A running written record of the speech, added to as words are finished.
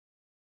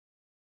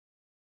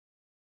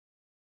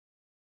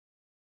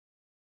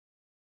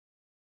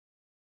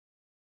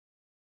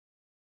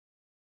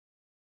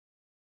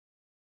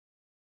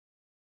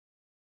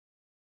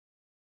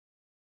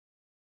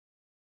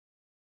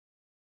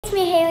it's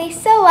me Haley,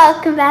 so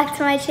welcome back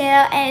to my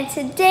channel, and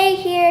today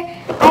here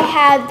I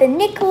have the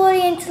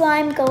Nickelodeon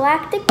slime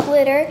galactic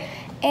glitter,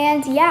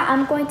 and yeah,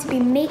 I'm going to be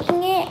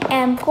making it, and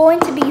I'm going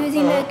to be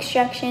using the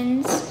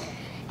instructions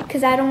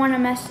because I don't want to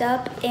mess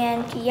up.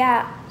 And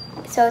yeah,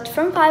 so it's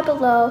from Five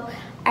Below.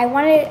 I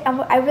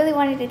really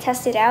wanted to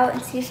test it out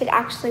and see if it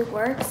actually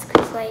works,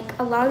 because like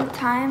a lot of the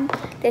time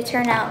they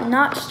turn out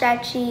not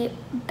stretchy,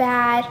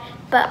 bad,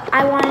 but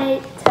I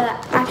wanted to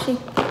actually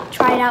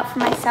try it out for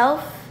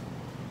myself.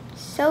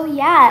 So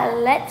yeah,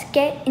 let's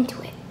get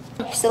into it.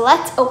 So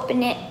let's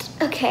open it.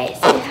 Okay,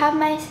 so I have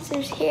my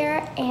scissors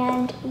here,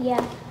 and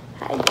yeah,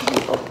 how do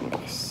you open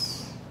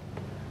this?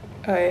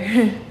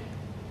 Alright.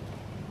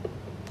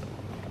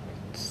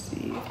 Let's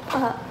see.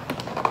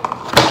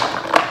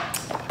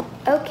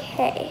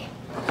 Okay,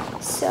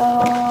 so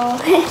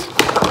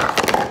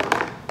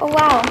oh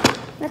wow,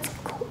 that's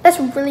cool. That's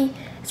really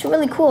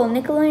cool.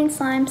 Nickelodeon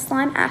slime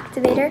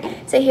activator.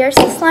 So here's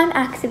the slime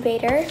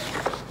activator.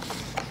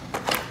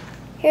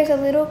 Here's a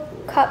little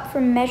cup for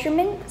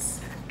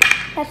measurements.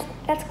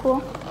 That's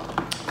cool.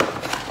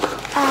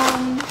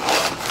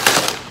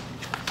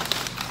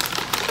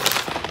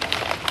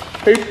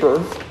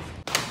 Paper.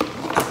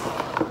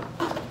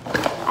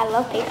 I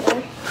love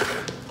paper.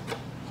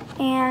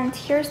 And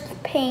here's the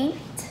paint.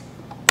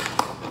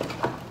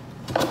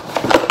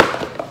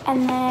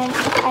 And then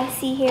I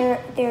see here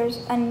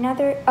there's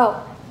another,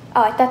 oh,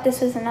 I thought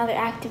this was another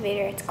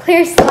activator. It's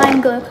clear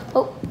slime glue.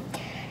 Oh,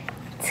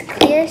 it's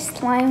clear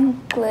slime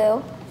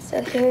glue.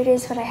 So here it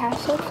is what I have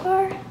so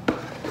far.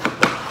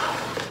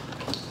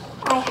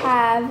 I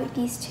have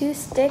these two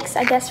sticks,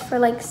 I guess for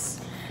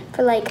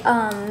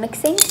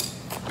mixing.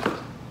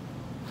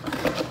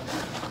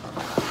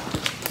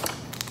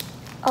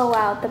 Oh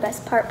wow, the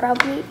best part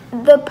probably,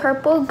 the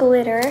purple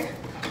glitter.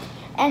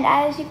 And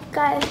as you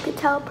guys could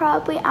tell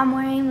probably, I'm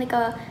wearing like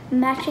a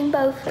matching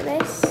bow for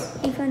this,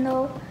 even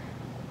though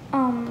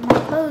my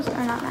clothes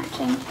are not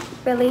matching,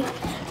 really.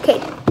 Okay,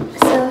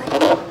 so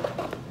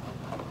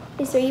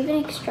is there even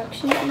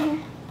instructions in here?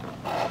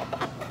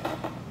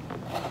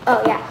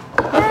 Oh yeah,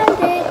 found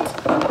it.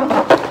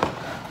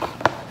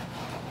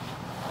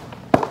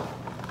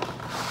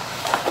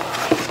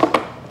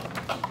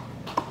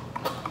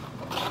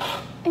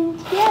 And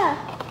yeah,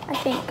 I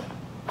think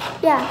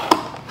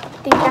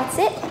that's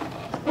it.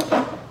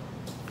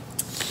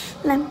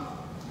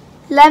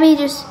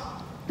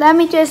 Let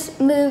me just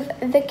move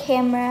the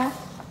camera.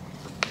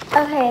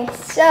 Okay,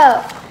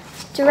 so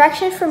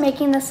directions for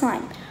making the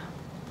slime.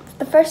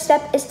 The first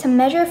step is to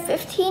measure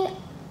 15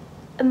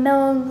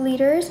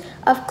 milliliters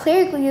of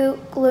clear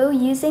glue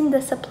using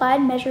the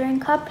supplied measuring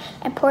cup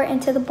and pour it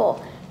into the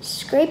bowl.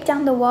 Scrape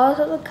down the walls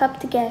of the cup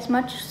to get as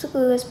much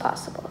glue as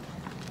possible.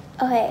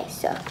 Okay,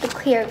 so the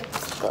clear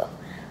glue.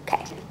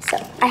 Okay, so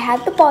I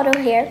have the bottle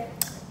here,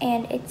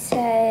 and it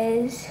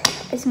says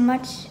as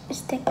much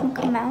as they can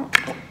come out.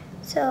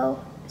 So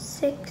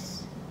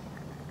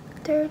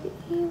 630,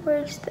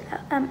 where's the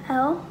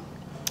ml?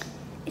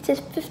 It says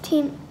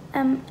 15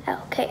 ml.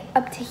 Okay,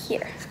 up to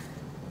here.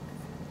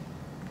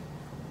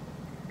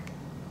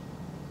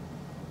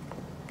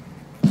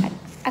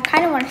 I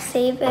kind of want to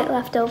save it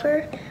left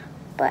over,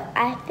 but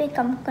I think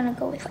I'm gonna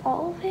go with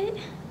all of it.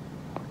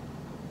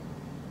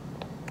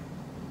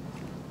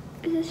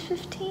 Is this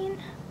 15?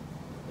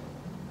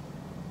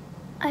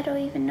 I don't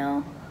even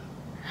know.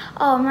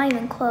 Oh, I'm not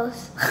even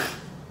close.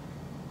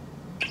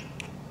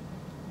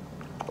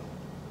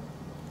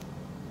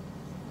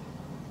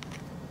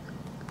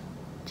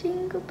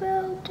 Jingle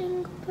bell,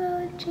 jingle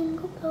bell,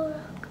 jingle bell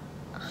rock.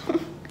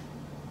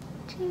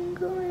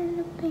 Jingle in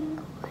a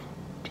bingle.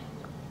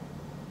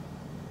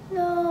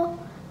 No,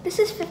 this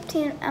is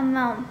 15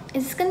 ml.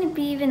 Is this gonna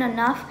be even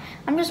enough?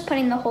 I'm just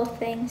putting the whole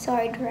thing.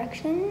 Sorry,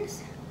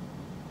 directions.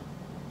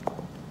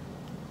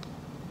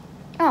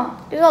 Oh,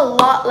 there's a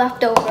lot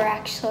left over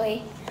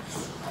actually.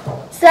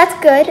 So that's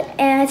good.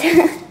 And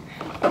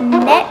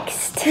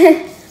next,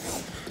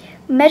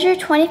 measure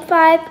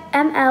 25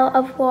 ml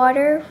of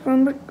water,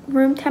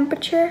 room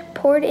temperature,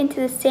 poured into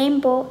the same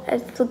bowl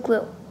as the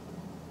glue.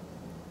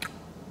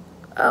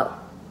 Oh,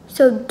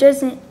 so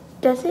does it?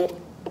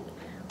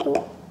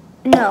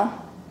 No,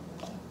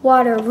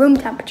 water, room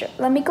temperature.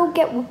 Let me go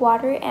get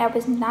water, and I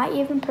was not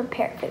even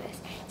prepared for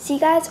this. See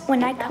guys,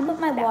 when I come with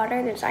my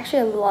water, there's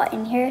actually a lot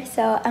in here,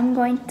 so I'm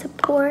going to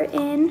pour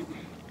in.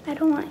 I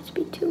don't want it to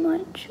be too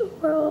much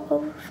or it'll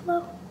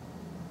overflow.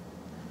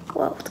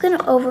 Well, it's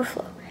gonna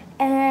overflow.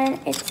 And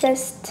it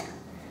says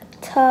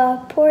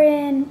to pour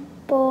in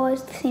bowl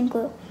is the same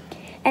glue.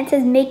 And it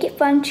says make it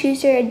fun,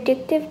 choose your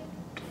addictive,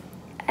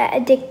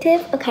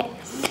 okay,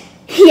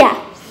 yeah.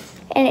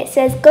 And it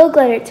says go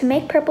glitter. To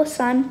make purple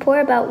sun, pour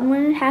about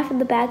 1.5 of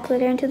the bag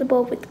glitter into the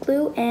bowl with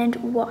glue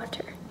and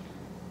water.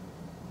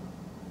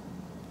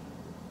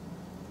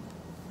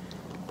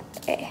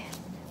 Okay,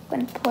 I'm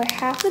gonna pour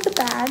half of the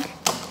bag.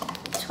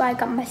 That's why I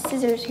got my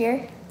scissors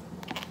here.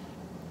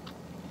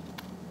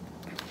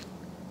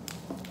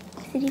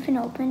 Is it even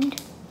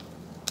opened?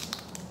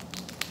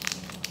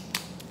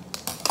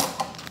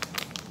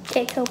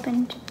 Okay, it's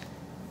opened.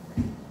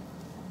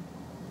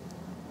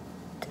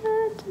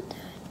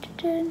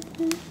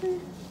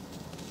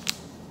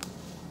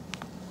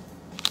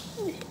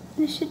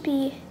 This should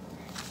be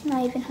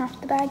not even half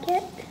the bag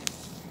yet.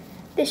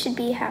 This should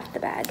be half the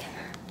bag.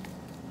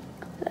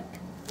 Look,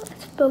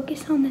 let's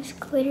focus on this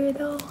glitter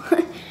though.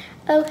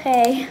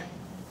 Okay,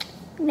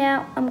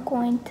 now I'm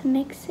going to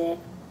mix it.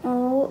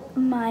 Oh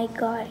my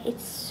God,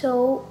 it's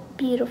so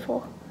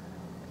beautiful.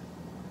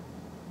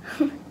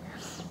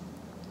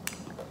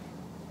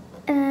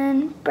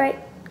 And bright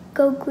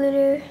gold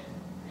glitter.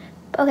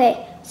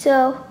 Okay,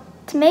 so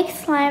to make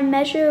slime,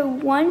 measure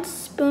 1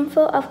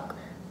 spoonful of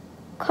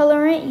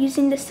colorant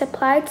using the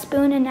supplied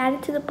spoon and add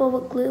it to the bowl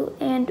with glue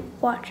and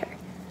water.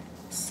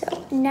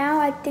 So now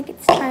I think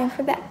it's time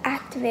for the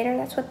activator.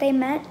 That's what they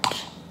meant.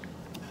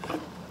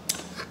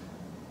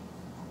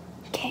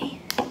 Okay,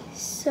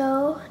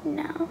 so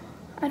now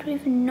I don't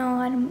even know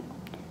how to.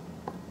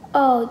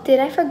 Oh, did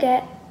I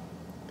forget?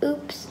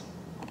 Oops,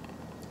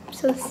 I'm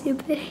so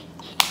stupid.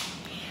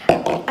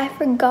 I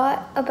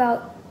forgot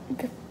about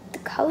the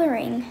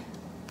coloring.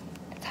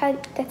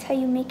 That's how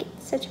you make it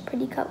such a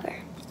pretty color.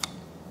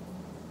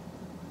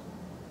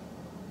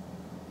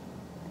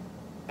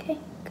 Okay,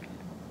 good.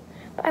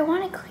 But I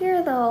want it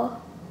clear though.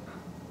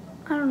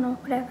 I don't know,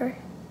 whatever.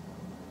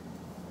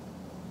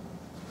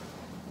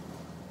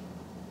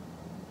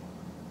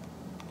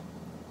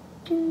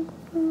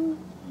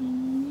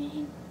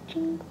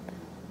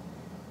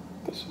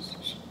 This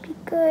should be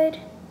good.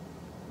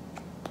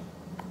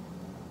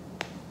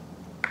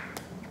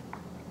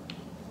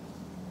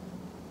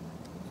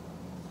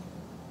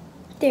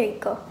 There you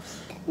go.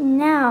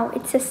 Now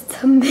it says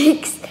to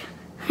mix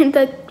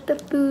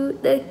the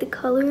food, the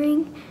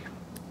coloring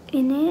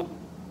in it.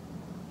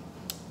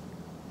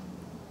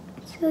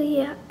 So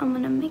yeah, I'm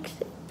gonna mix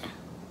it.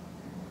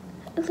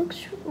 It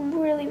looks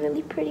really,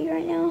 really pretty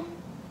right now.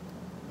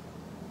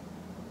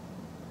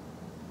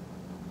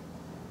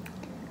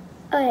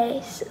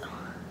 Okay, so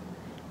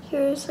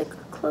here's like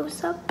a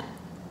close-up.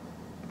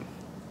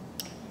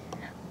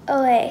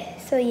 Okay,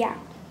 so yeah.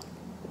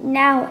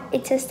 Now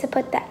it says to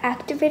put the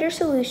activator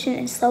solution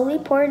and slowly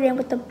pour it in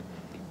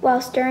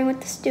while stirring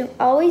with the spoon.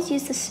 Always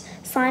use the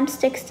slime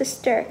sticks to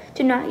stir.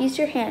 Do not use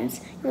your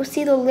hands. You will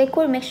see the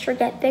liquid mixture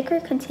get thicker.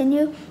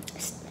 Continue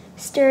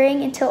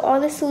stirring until all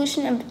the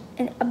solution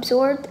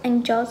absorbed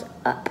and gels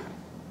up.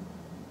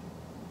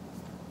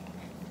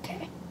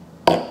 Okay.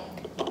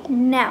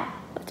 Now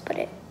let's put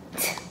it.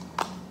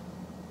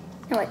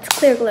 No, it's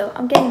clear glue.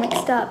 I'm getting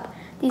mixed up.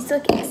 These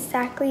look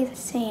exactly the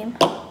same.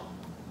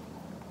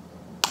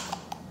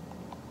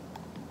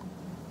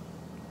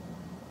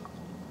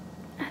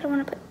 I don't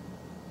want to put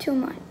too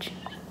much.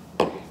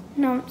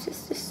 No, it's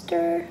just a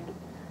stir.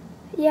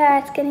 Yeah,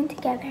 it's getting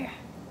together.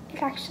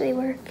 It actually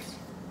works.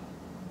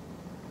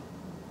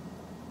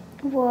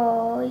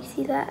 Whoa, you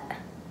see that?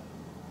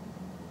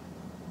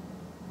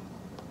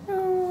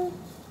 Oh,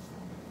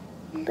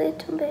 a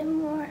little bit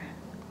more.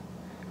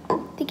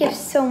 They give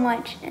so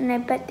much, and I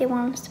bet they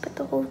want us to put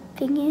the whole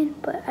thing in,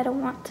 but I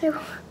don't want to.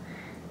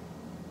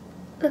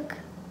 Look,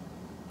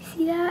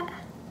 see that?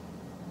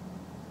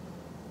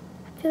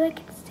 I feel like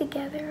it's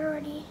together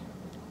already.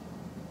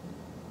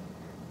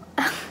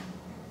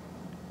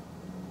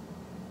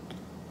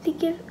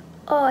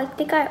 Oh, I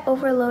think I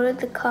overloaded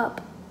the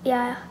cup.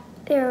 Yeah,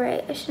 they're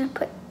right. I shouldn't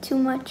put too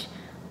much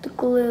the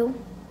glue.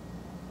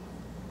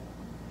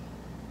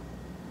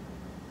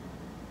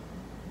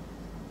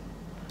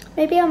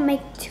 Maybe I'll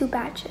make 2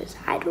 batches.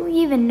 I don't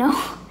even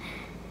know.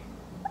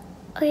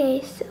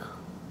 Okay, so.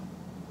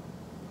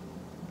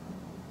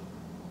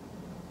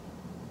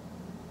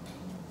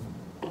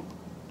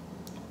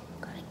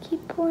 Gotta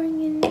keep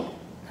pouring in the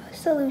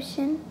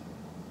solution.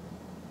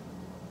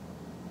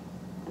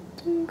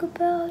 Jingle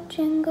bell,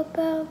 jingle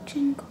bell,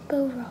 jingle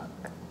bell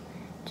rock.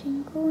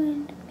 Jingle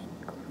and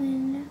jingle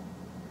in.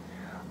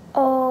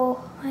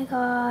 Oh my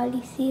God,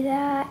 you see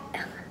that?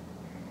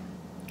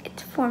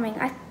 It's forming.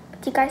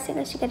 Do you guys think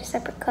I should get a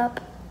separate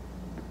cup?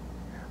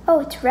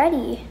 Oh, it's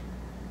ready.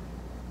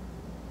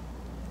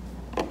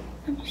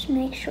 I'll just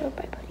make sure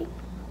by putting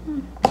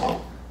a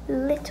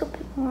little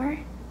bit more.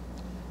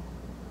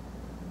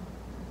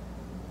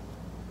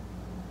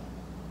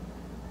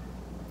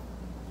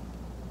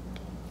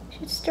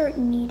 Should start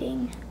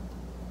kneading.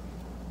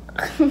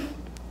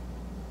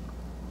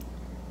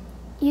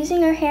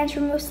 Using your hands,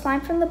 remove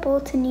slime from the bowl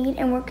to knead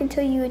and work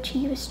until you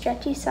achieve a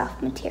stretchy,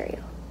 soft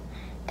material.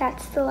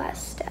 That's the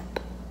last step.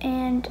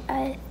 And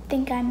I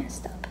think I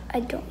messed up. I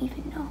don't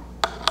even know.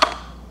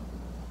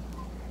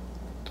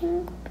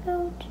 Jingle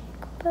bell,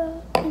 jingle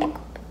bell, jingle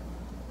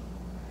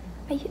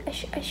bell.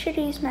 I should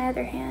have used my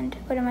other hand.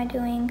 What am I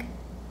doing?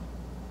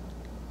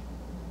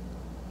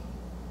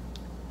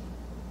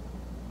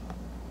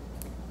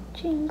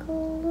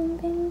 Jingle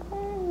and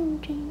bingle,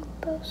 jingle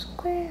bell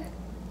square.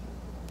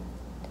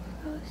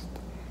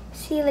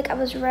 See, like I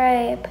was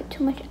right. I put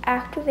too much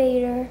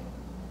activator.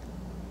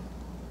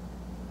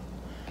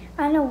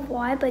 I don't know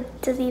why, but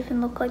it doesn't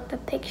even look like the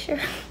picture.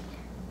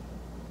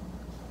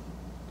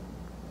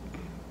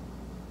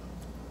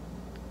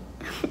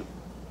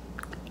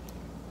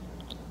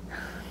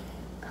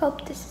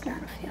 Hope this is not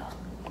a fail.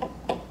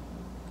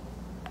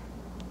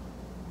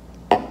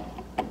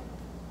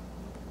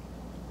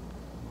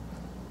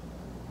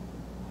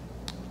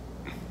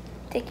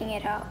 Taking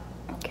it out,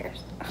 who cares?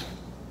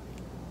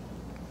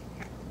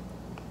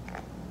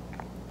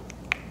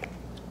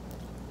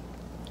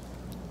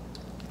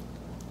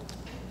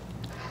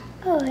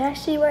 Oh, it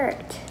actually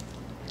worked.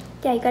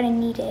 Yeah, you gotta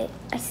knead it.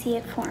 I see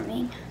it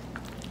forming.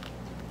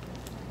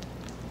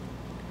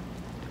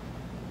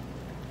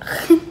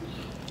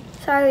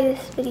 Sorry,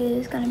 this video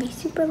is gonna be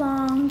super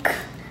long.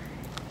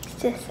 It's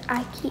just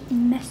I keep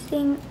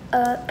messing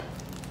up.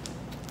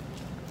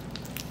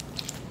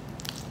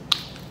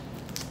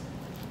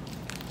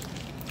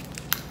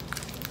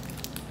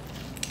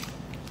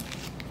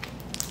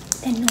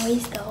 The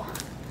noise though.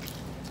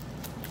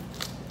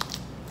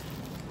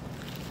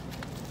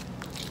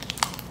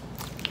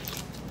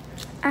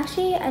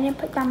 Actually, I didn't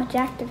put that much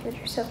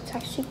activator, so it's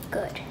actually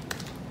good.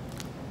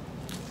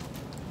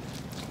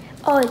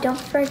 Oh, don't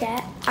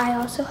forget, I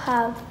also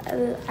have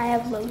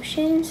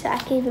lotion, so I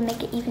can even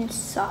make it even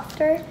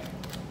softer.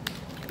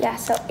 Yeah,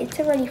 so it's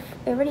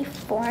already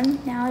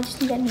formed. Now I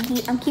just need to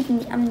knead.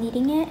 I'm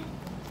kneading it.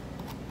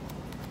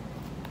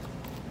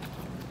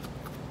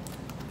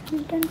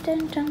 Dun,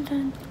 dun, dun,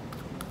 dun.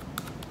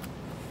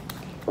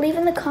 Leave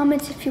in the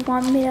comments if you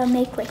want me to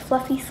make like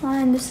fluffy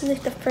slime. This is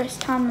like the first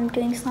time I'm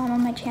doing slime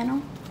on my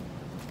channel.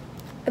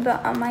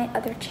 On my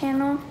other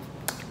channel,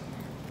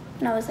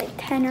 when I was like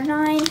 10 or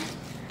 9,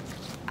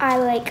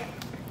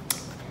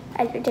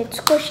 I did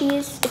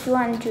squishies. If you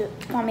want me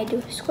to do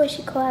a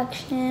squishy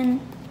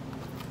collection,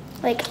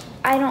 like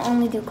I don't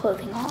only do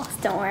clothing hauls.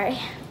 Don't worry.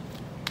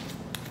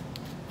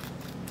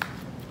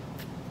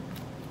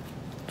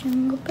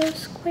 Jingle Bell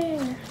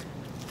Square.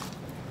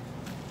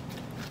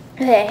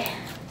 Okay.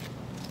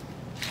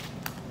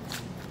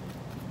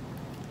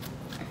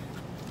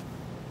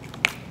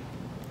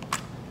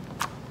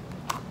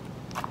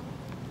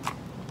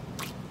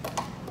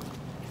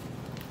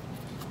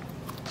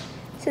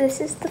 So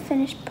this is the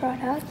finished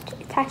product.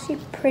 It's actually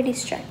pretty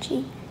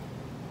stretchy.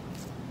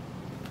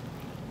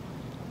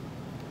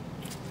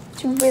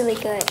 It's really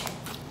good.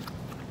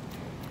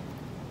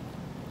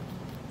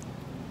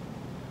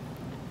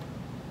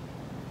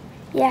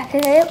 Yeah,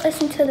 because I didn't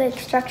listen to the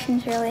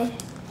instructions really.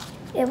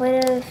 It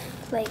would have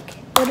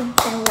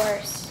been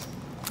worse.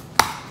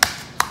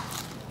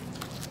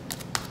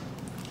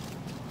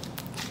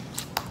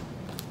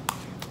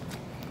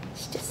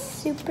 It's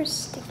just super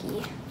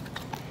sticky.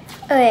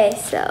 Okay,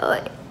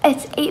 so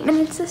it's 8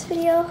 minutes this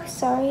video.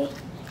 Sorry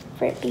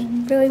for it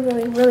being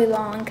really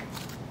long.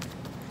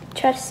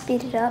 Try to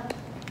speed it up.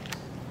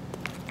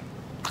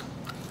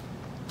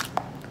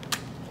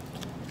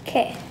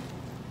 Okay.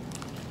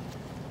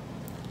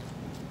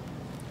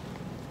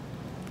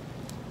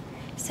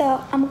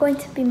 So I'm going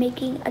to be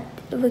making a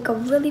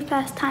really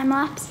fast time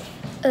lapse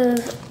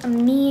of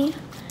me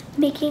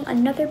making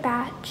another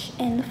batch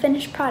and the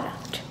finished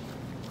product.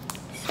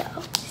 So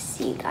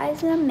see you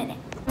guys in a minute.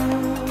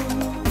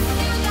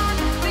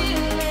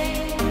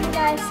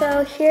 Guys,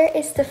 so here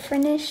is the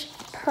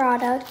finished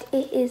product.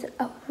 It is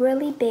a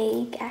really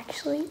big,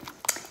 actually.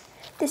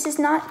 This is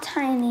not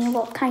tiny,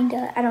 well,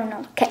 kinda, I don't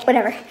know. Okay,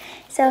 whatever.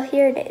 So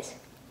here it is.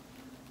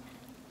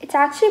 It's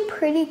actually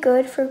pretty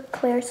good for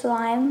clear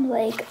slime.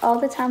 Like all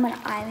the time when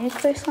I make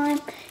clear slime,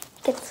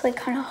 it gets like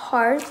kind of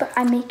hard, but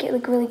I make it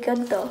like really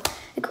good though.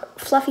 Like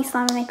fluffy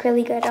slime I make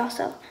really good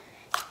also.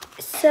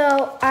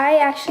 So I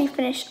actually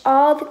finished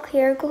all the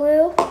clear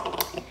glue.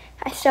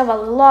 I still have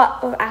a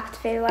lot of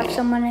activator left, so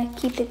I'm gonna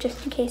keep it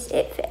just in case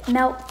it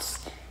melts.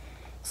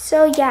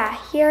 So yeah,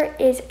 here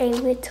is a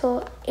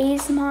little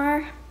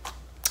ASMR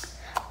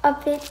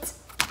of it.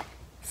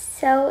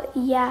 So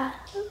yeah,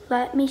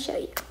 let me show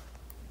you.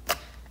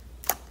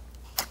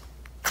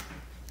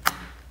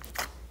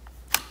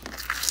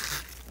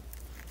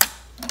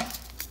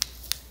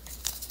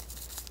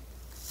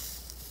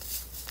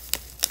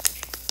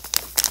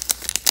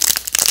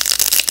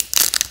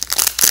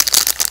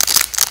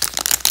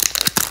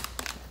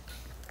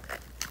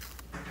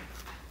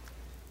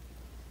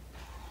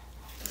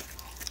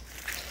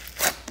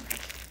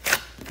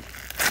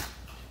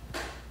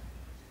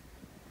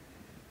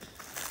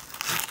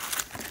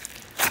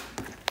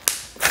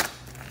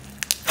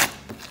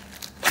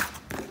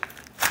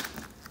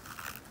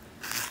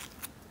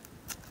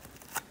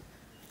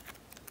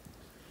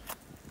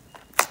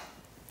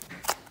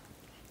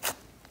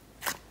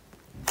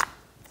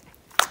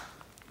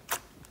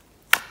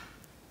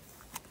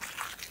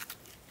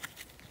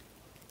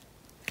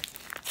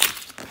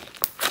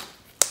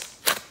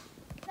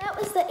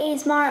 The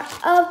ASMR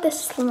of the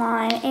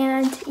slime,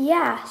 and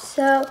yeah,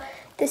 so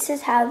this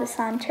is how the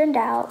slime turned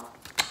out.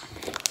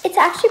 It's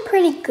actually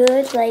pretty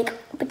good, like,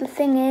 but the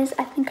thing is,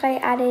 I think I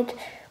added,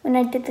 when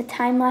I did the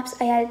time lapse,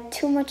 I added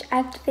too much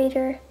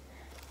activator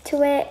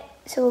to it,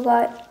 so it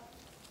got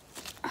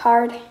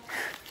hard.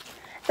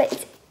 But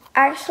it's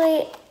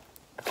actually,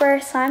 for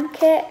a slime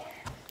kit,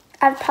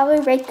 I'd probably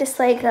rate this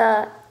like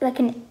a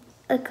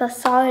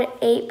solid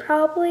 8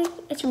 probably.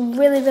 It's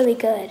really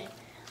good.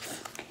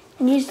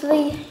 And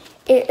usually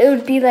it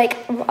would be like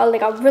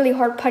a really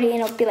hard putty,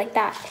 and it would be like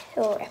that.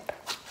 It'll rip.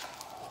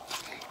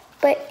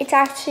 But it's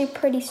actually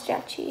pretty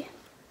stretchy.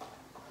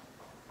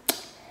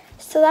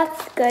 So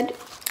that's good.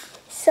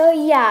 So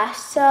yeah,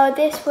 so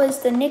this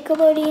was the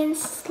Nickelodeon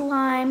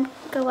Slime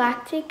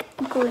Galactic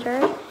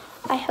Glitter.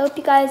 I hope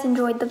you guys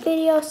enjoyed the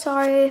video.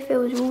 Sorry if it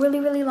was really,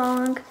 really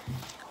long.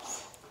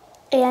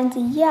 And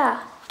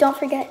yeah, don't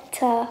forget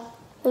to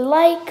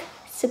like,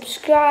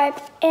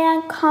 subscribe,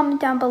 and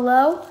comment down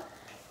below.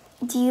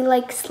 Do you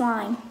like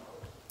slime?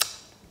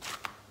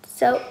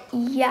 So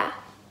yeah,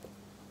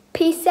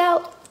 peace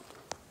out.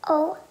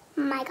 Oh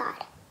my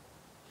God.